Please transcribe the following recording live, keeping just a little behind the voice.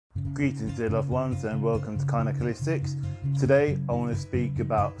Greetings dear loved ones and welcome to Karnak Holistics. Today I want to speak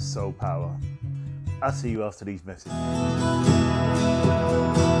about soul power. I'll see you after these messages.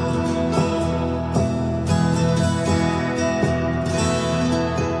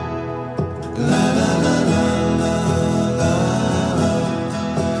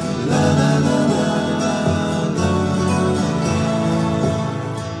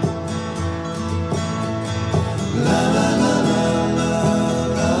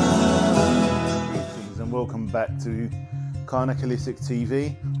 Welcome back to Karnak Holistics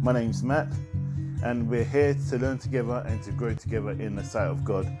TV. My name's Matt and we're here to learn together and to grow together in the sight of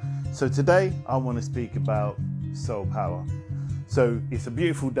God. So today I want to speak about soul power. So it's a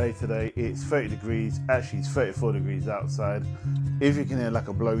beautiful day today. It's 30 degrees, actually it's 34 degrees outside. If you can hear like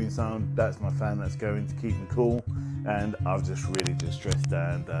a blowing sound, that's my fan that's going to keep me cool. And I've just really stressed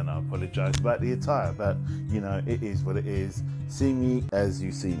and I apologize about the attire, but you know, it is what it is. See me as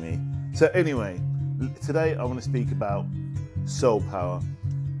you see me. So anyway, today I want to speak about soul power.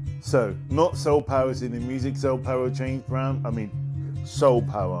 So not soul power as in the music soul power James Brown, I mean soul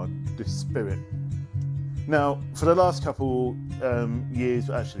power, the spirit. Now for the last couple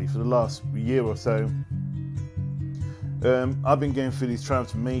years, actually for the last year or so, I've been going through this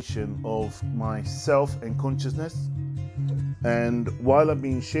transformation of myself and consciousness, and while I've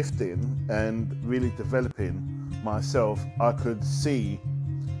been shifting and really developing myself, I could see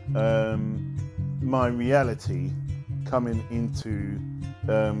my reality coming into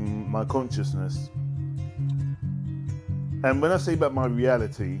my consciousness. And when I say about my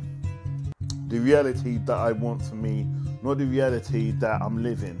reality, the reality that I want for me, not the reality that I'm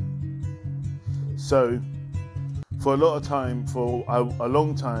living. So for a lot of time, for a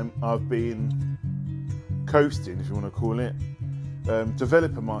long time, I've been coasting, if you want to call it,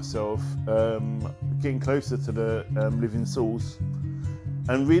 developing myself, getting closer to the living source,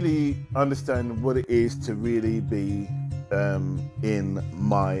 and really understand what it is to really be in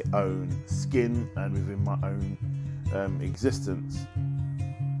my own skin and within my own existence.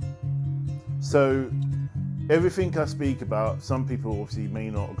 So everything I speak about, some people obviously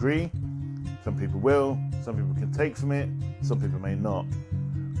may not agree, some people will, some people can take from it, some people may not.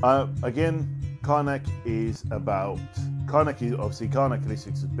 Again, Karnak is obviously Karnak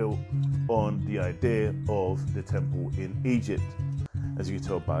Holistics is built on the idea of the temple in Egypt, as you can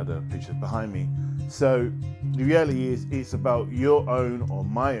tell by the pictures behind me. So the reality is it's about your own, or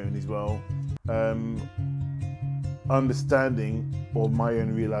my own as well, understanding or my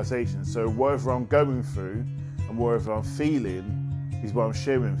own realization. So whatever I'm going through and whatever I'm feeling is what I'm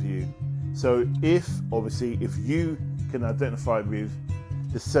sharing with you. So if you can identify with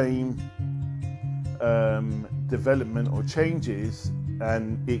the same development or changes,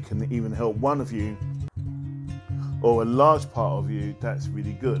 and it can even help one of you or a large part of you, that's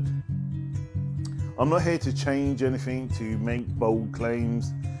really good. I'm not here to change anything, to make bold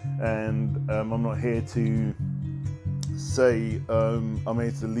claims, and I'm not here to say I'm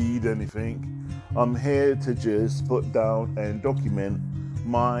here to lead anything. I'm here to just put down and document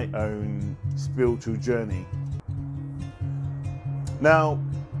my own spiritual journey. Now,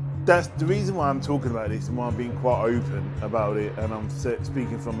 that's the reason why I'm talking about this and why I'm being quite open about it, and I'm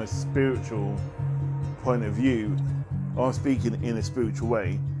speaking from a spiritual point of view. I'm speaking in a spiritual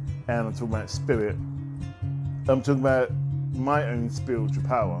way, and I'm talking about spirit. I'm talking about my own spiritual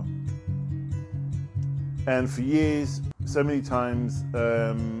power. And for years, so many times,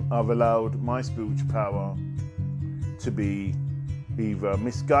 I've allowed my spiritual power to be either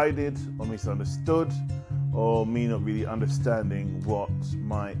misguided or misunderstood, or me not really understanding what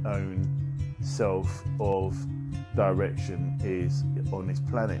my own self of direction is on this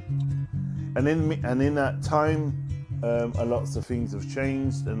planet. And in that time, lots of things have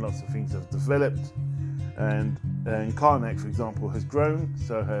changed and lots of things have developed, and Karnak, for example, has grown.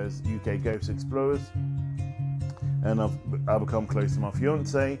 So has UK Ghost Explorers, and I've become close to my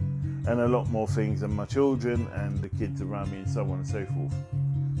fiance, and a lot more things, and my children and the kids around me, and so on and so forth.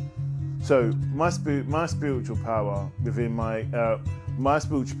 So my spiritual power within my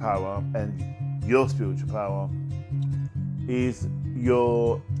spiritual power and your spiritual power is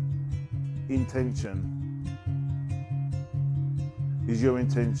your intention. Is your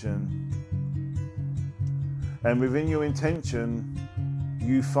intention. And within your intention,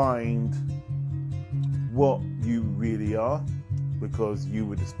 you find what you really are, because you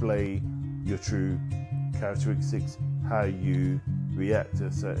will display your true characteristics, how you react to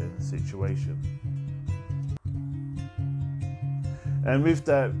a certain situation. And with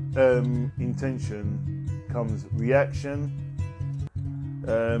that intention comes reaction,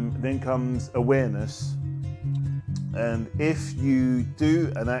 then comes awareness, And if you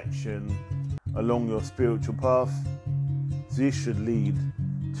do an action along your spiritual path, this should lead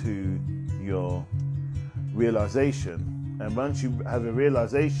to your realization. And once you have a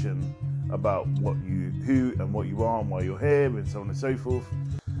realization about who and what you are and why you're here and so on and so forth,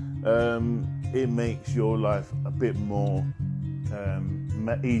 it makes your life a bit more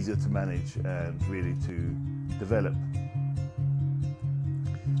easier to manage and really to develop.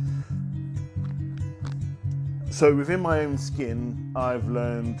 So within my own skin, I've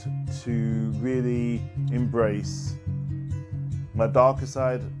learned to really embrace my darker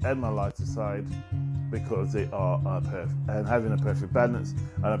side and my lighter side, because they are perfect and having a perfect balance,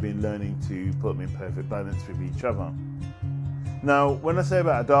 and I've been learning to put them in perfect balance with each other. Now, when I say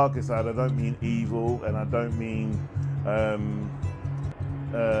about a darker side, I don't mean evil, and I don't mean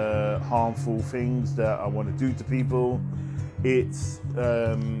harmful things that I want to do to people. It's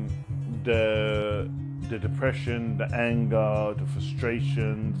the depression, the anger, the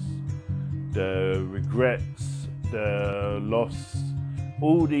frustrations, the regrets, the loss,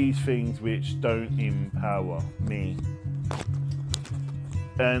 all these things which don't empower me.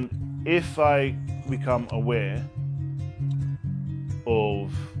 And if I become aware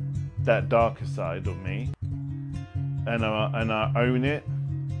of that darker side of me, and I own it,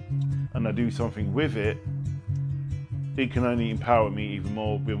 and I do something with it, it can only empower me even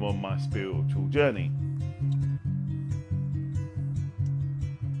more on my spiritual journey.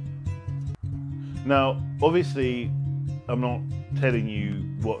 Now, obviously, I'm not telling you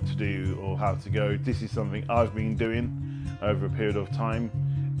what to do or how to go. This is something I've been doing over a period of time,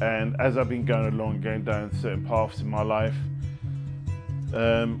 and as I've been going along, going down certain paths in my life,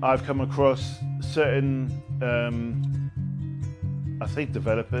 I've come across certain, I say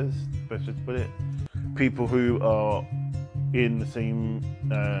developers, best way to put it, people who are in the same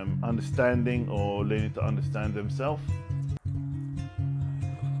understanding or learning to understand themselves.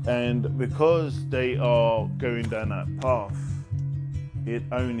 And because they are going down that path, it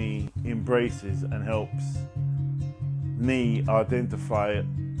only embraces and helps me identify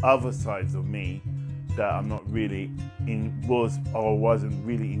other sides of me that I'm not really wasn't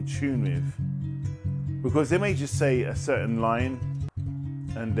really in tune with. Because they may just say a certain line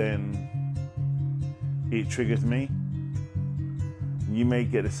and then it triggers me. You may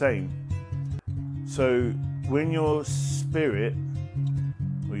get the same. So when your spirit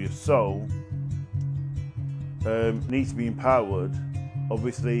or your soul needs to be empowered,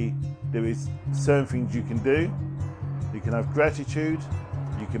 obviously there is certain things you can do. You can have gratitude,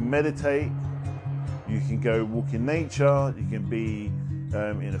 you can meditate, you can go walk in nature, you can be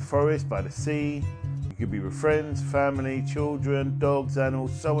in a forest, by the sea, you can be with friends, family, children, dogs,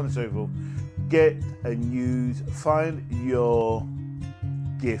 animals, so on and so forth. Get and find your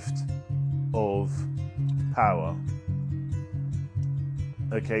gift of power.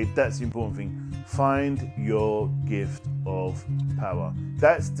 Okay, that's the important thing. Find your gift of power.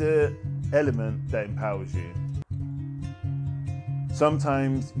 That's the element that empowers you.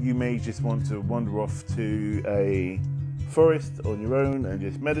 Sometimes you may just want to wander off to a forest on your own and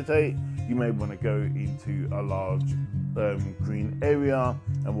just meditate. You may want to go into a large green area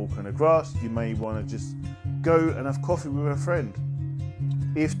and walk on the grass. You may want to just go and have coffee with a friend.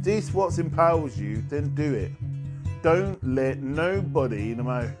 If this what empowers you, then do it. Don't let nobody, no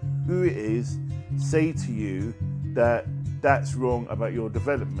matter who it is, say to you that that's wrong about your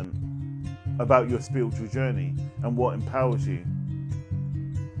development, about your spiritual journey and what empowers you.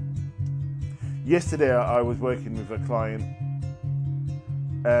 Yesterday I was working with a client,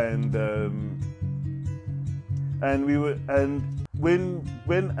 and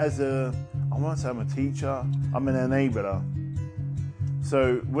when as a, I want to say I'm a teacher, I'm an enabler.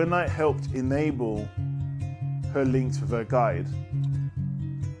 So when I helped enable her links with her guide,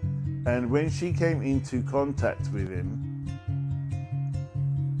 and when she came into contact with him,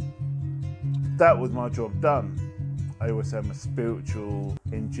 that was my job done. I always say I'm a spiritual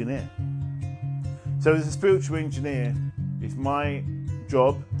engineer. So as a spiritual engineer, it's my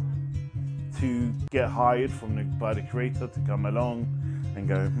job to get hired by the creator to come along and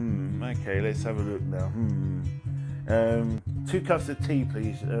go, okay, let's have a look now. 2 cups of tea,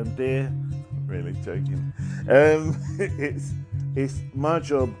 please, dear. Really joking. It's my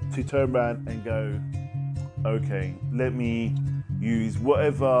job to turn around and go, okay, let me use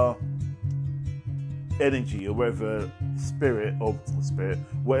whatever energy or whatever spirit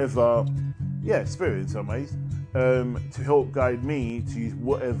in some ways, to help guide me to use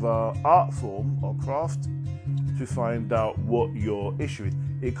whatever art form or craft to find out what your issue is.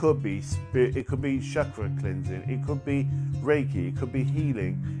 It could be spirit, it could be chakra cleansing, it could be Reiki, it could be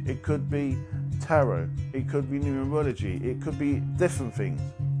healing, it could be tarot, it could be numerology, it could be different things.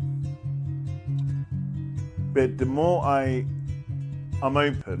 But the more I'm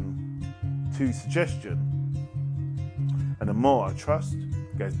open to suggestion, and the more I trust,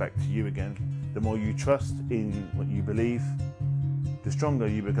 goes back to you again, the more you trust in what you believe, the stronger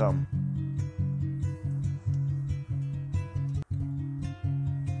you become.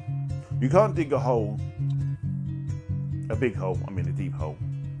 You can't dig a hole, a big hole, I mean a deep hole,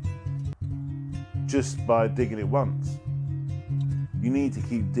 just by digging it once. You need to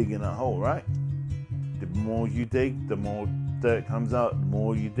keep digging that hole, right? The more you dig, the more dirt comes out. The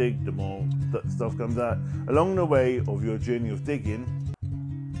more you dig, the more stuff comes out. Along the way of your journey of digging,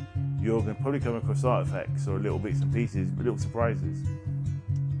 you're going to probably come across artifacts or little bits and pieces, little surprises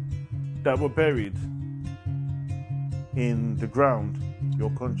that were buried in the ground,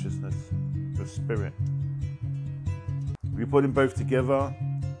 your consciousness, your spirit. You put them both together,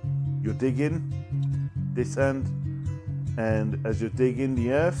 you're digging this end, and as you're digging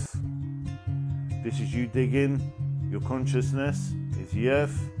the earth, this is you digging, your consciousness is the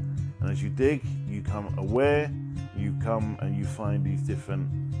earth, and as you dig, you come aware, you come and you find these different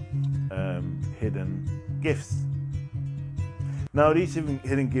hidden gifts. Now, these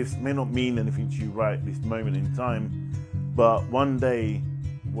hidden gifts may not mean anything to you right at this moment in time, but one day,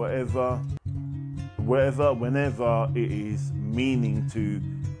 whenever it is meaning to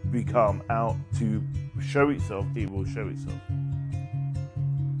become out to show itself, it will show itself.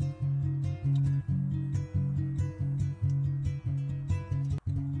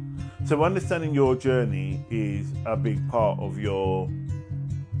 So understanding your journey is a big part of your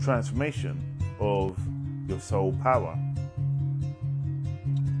transformation of your soul power.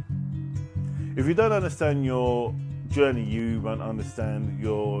 If you don't understand your journey, you won't understand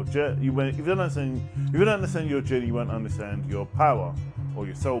your journey. If you don't understand your journey, you won't understand your power or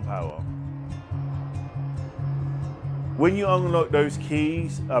your soul power. When you unlock those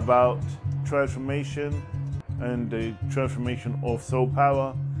keys about transformation and the transformation of soul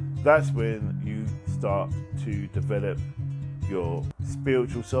power, that's when you start to develop your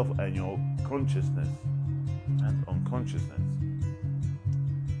spiritual self and your consciousness and unconsciousness.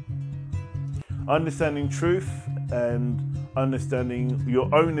 Understanding truth and understanding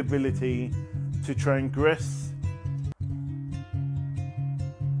your own ability to transgress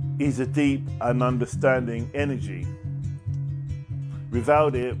is a deep and understanding energy.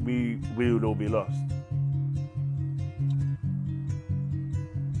 Without it, we would all be lost.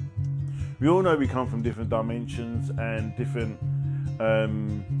 We all know we come from different dimensions and different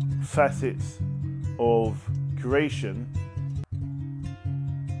facets of creation.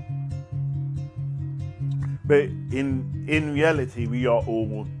 But in reality, we are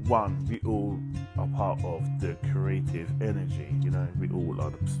all one. We all are part of the creative energy. You know, we all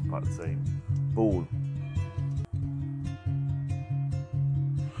are part of the same ball.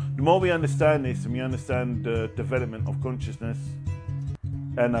 The more we understand this, and we understand the development of consciousness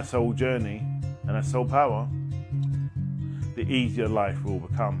and our soul journey and our soul power, the easier life will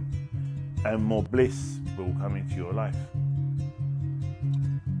become, and more bliss will come into your life.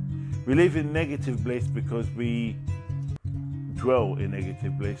 We live in negative bliss because we dwell in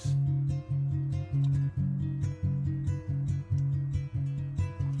negative bliss.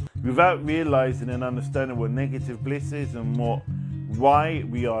 Without realizing and understanding what negative bliss is and why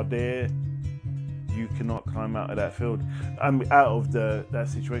we are there, you cannot climb out of that field. Out of that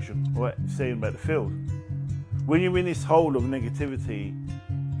situation. What I'm saying about the field. When you're in this hole of negativity,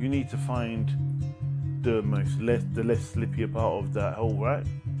 you need to find the less slippier part of that hole, right?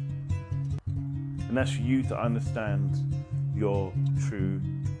 And that's for you to understand your true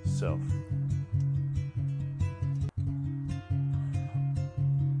self.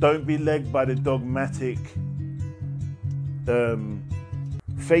 Don't be led by the dogmatic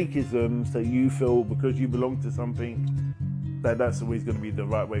fakeisms that you feel because you belong to something that's always going to be the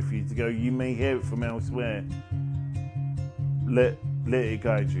right way for you to go. You may hear it from elsewhere. Let it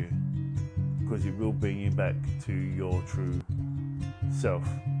guide you, because it will bring you back to your true self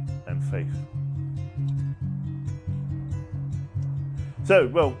and faith. So,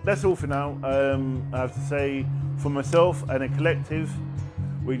 well, that's all for now. I have to say, for myself and a collective,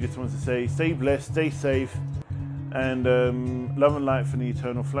 we just want to say stay blessed, stay safe, and love and light from the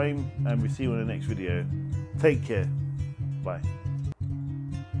eternal flame, and we'll see you in the next video. Take care. Bye.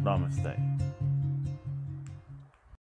 Namaste.